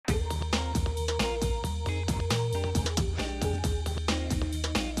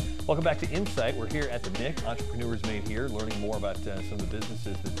Welcome back to Insight. We're here at the NIC, Entrepreneurs Made Here, learning more about some of the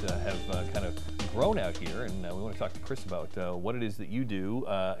businesses that have kind of grown out here. And we want to talk to Chris about what it is that you do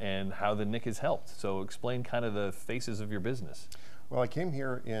and how the NIC has helped. So explain kind of the faces of your business. Well, I came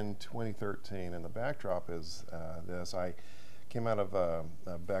here in 2013, and the backdrop is this. I came out of a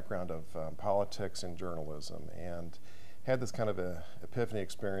background of politics and journalism, and had this kind of a epiphany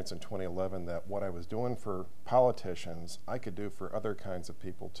experience in 2011 that what I was doing for politicians, I could do for other kinds of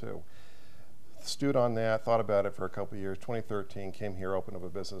people too. Stewed on that, thought about it for a couple of years. 2013, came here, opened up a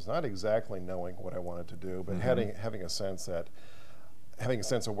business, not exactly knowing what I wanted to do, but having a sense of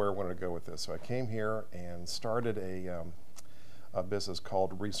where I wanted to go with this. So I came here and started a business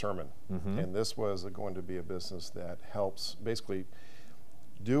called ReSermon, and this was going to be a business that helps basically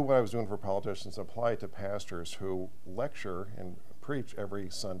do what I was doing for politicians, apply it to pastors who lecture and preach every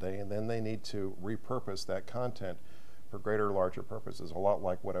Sunday, and then they need to repurpose that content for greater, larger purposes, a lot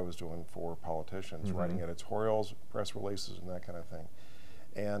like what I was doing for politicians, writing editorials, press releases, and that kind of thing.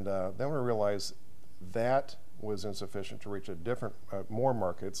 And then we realized that was insufficient to reach a different, more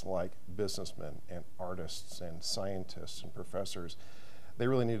markets like businessmen and artists and scientists and professors. They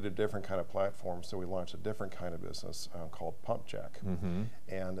really needed a different kind of platform, so we launched a different kind of business called Pump Jack.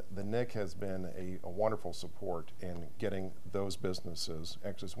 And the NIC has been a wonderful support in getting those businesses,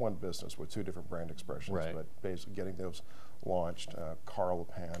 actually it's one business with two different brand expressions, but basically getting those launched. Carl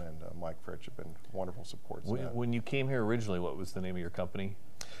Pan and Mike Fritch have been wonderful supports. When you came here originally, what was the name of your company?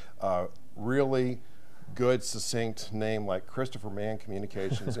 Really good, succinct name like Christopher Mann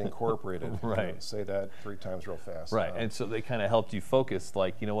Communications Incorporated. Say that 3 times real fast. And so they kind of helped you focus,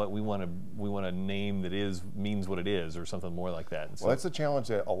 like, you know what, we want a name that means what it is, or something more like that. And so, well, that's the challenge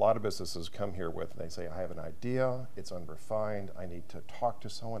that a lot of businesses come here with. They say, I have an idea, it's unrefined, I need to talk to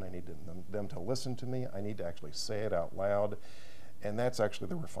someone, I need them to listen to me, I need to actually say it out loud. And that's actually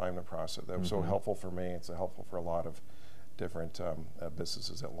the refinement process that was so helpful for me. It's helpful for a lot of different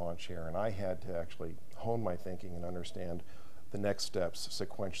businesses that launch here, and I had to actually hone my thinking and understand the next steps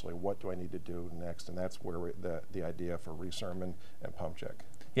sequentially. What do I need to do next? And that's where the idea for ReSermon and Pump Jack.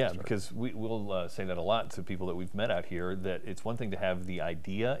 Yeah, because we'll say that a lot to people that we've met out here, that it's one thing to have the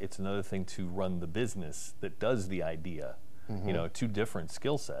idea, it's another thing to run the business that does the idea. You know, 2 different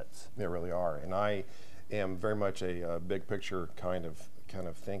skill sets. They really are, and I am very much a big picture kind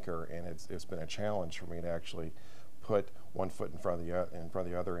of thinker, and it's been a challenge for me to actually put one foot in front of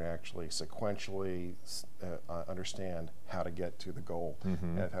the other and actually sequentially understand how to get to the goal.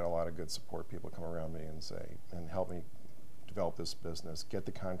 And I've had a lot of good support people come around me and help me develop this business, get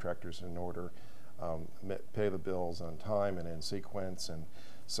the contractors in order, pay the bills on time and in sequence, and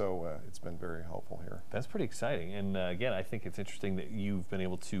so it's been very helpful here. That's pretty exciting, and again, I think it's interesting that you've been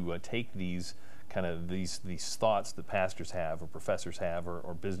able to take these these thoughts that pastors have or professors have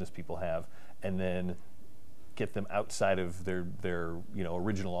or business people have, and then get them outside of their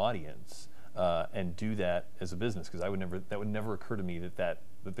original audience and do that as a business, because that would never occur to me that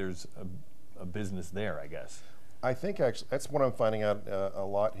there's a business there, I guess. I think actually that's what I'm finding out a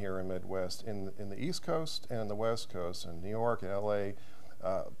lot here in Midwest, in the East Coast and in the West Coast, in New York and LA.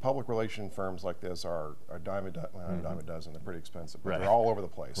 Public relation firms like this are a dime a dozen. They're pretty expensive, but they're all over the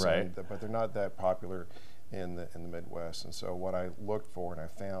place. But they're not that popular in the Midwest. And so what I looked for and I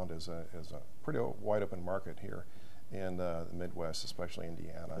found is a pretty wide open market here in the Midwest, especially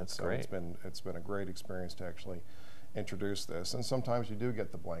Indiana. That's so great. It's been a great experience to actually introduce this. And sometimes you do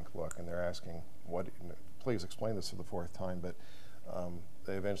get the blank look, and they're asking, please explain this for the 4th time. But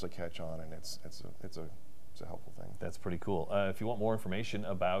they eventually catch on, and it's a helpful thing. That's pretty cool. If you want more information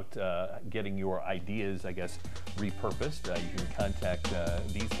about getting your ideas, I guess, repurposed, you can contact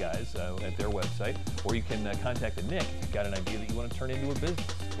these guys at their website, or you can contact the NIC if you've got an idea that you want to turn into a business.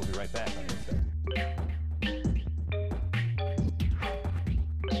 We'll be right back on Insight.